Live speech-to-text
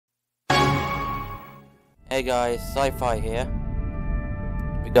Hey guys, Sci-Fi here.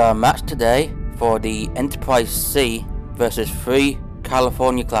 We got a match today for the Enterprise C versus 3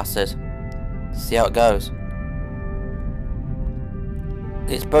 California classes. See how it goes.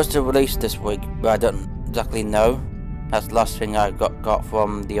 It's supposed to release this week, but I don't exactly know. That's the last thing I got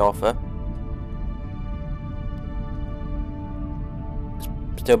from the author.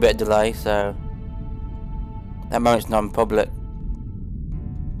 Still a bit of delay, so at the moment it's non-public.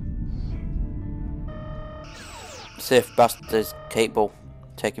 See if Bastard is capable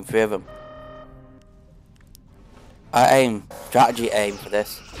of taking 3 of them. I strategy aim for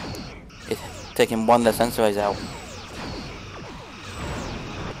this. It's taking one of the sensors out.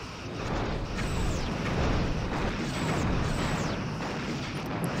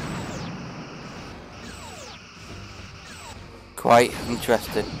 Quite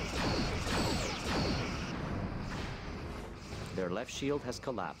interesting. Their left shield has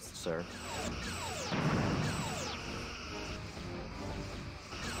collapsed, sir.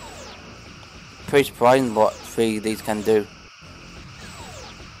 Pretty surprising what 3 of these can do,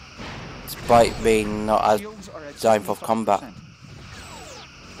 despite being not as designed for combat.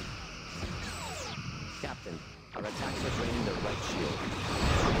 Captain, our attacks are draining their right shield.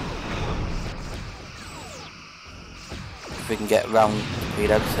 If we can get around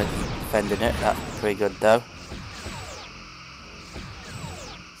Cerritos and keep defending it, that's pretty good though.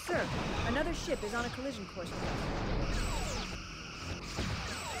 Sir, another ship is on a collision course with us.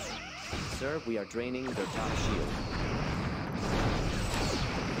 Sir, we are draining their top shield.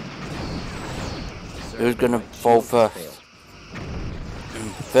 Sir, Who's gonna right fall shield first?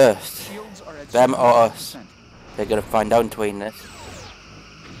 First, them or us? They're gonna find out between this.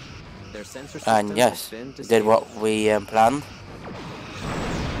 Their sensor And system yes, has been we did disabled. what we planned.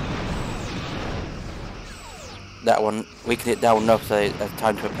 That one, we can hit down enough so there's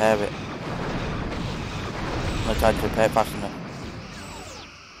time to repair it. No time to repair it fast enough.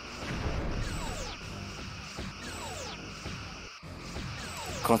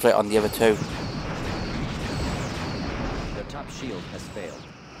 Concentrate on the other 2. Their top shield has failed.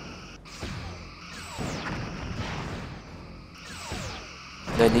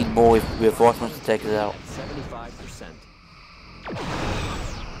 They need more reinforcements to take it out. 75%.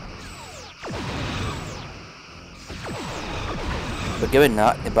 But given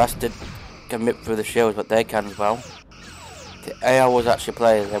that, the Bastard can rip through the shields, but they can as well. If the AI was actually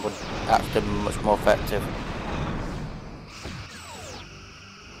players, they would actually be much more effective.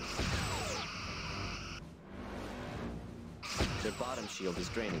 Their bottom shield is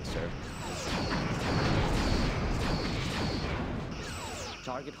draining, sir.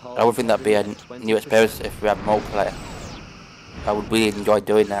 Target hull I would think that'd be a 120%. new experience if we had multiplayer. I would really enjoy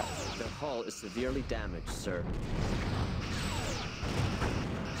doing that. Their hull is severely damaged, sir.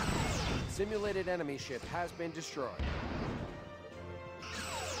 Simulated enemy ship has been destroyed.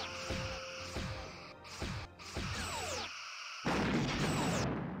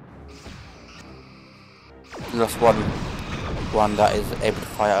 Lost one that is able to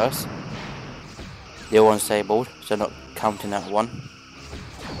fire us. The other one's disabled, so not counting that one.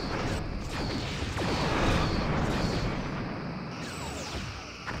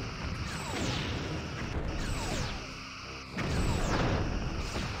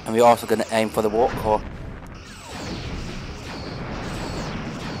 And we're also going to aim for the warp core.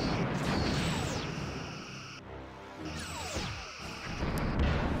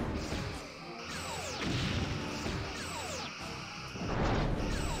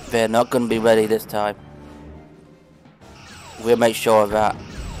 They're not going to be ready this time. We'll make sure of that.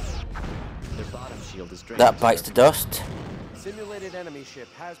 Their bottom shield is draining, That bites sir. the dust. Simulated enemy ship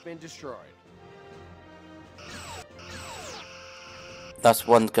has been destroyed. That's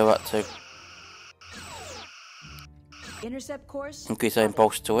one to go up to. Intercept course? Increase our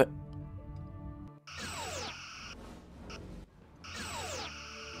impulse to it.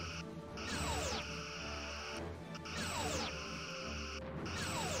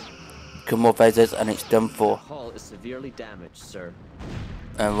 Couple more phases and it's done Their for. hull is severely damaged, sir.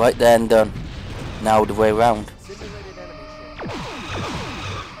 And right there and done. Now the way around. Simulated enemy ship.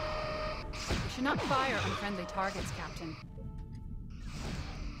 We should not fire on friendly targets, Captain.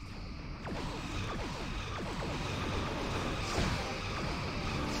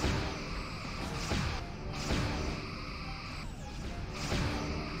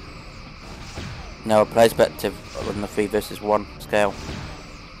 Now a play perspective on the 3 versus 1 scale.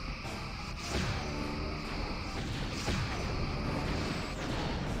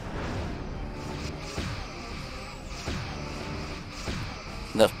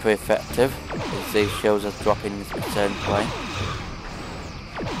 That's pretty effective, as these shows us dropping this return play.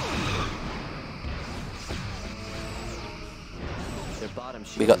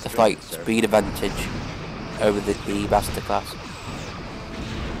 Aft we shield got is the draining, fight sir. speed advantage over the Master class.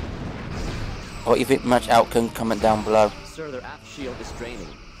 What do you think match outcome? Comment down below. Sir, their aft shield is draining.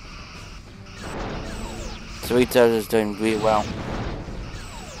 Cerritos is doing really well.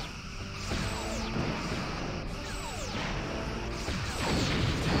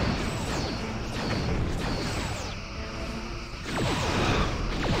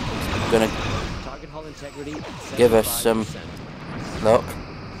 Gonna Target hull integrity. give us some 75%. luck.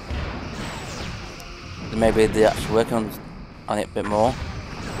 Maybe they actually work on it a bit more,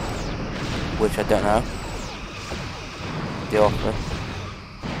 which I don't know. The offer.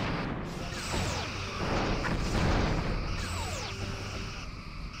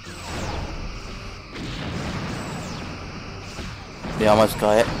 They almost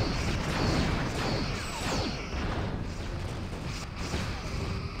got it.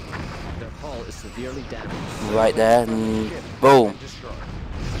 Their hull is severely damaged. Right there, and boom.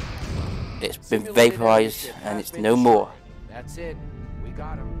 It's been Simulated enemy vaporized ship and has it's been no more. destroyed. That's it. We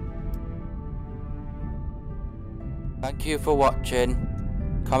got him. Thank you for watching.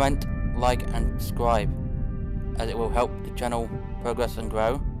 Comment, like and subscribe, as it will help the channel progress and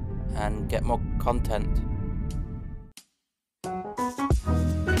grow and get more content.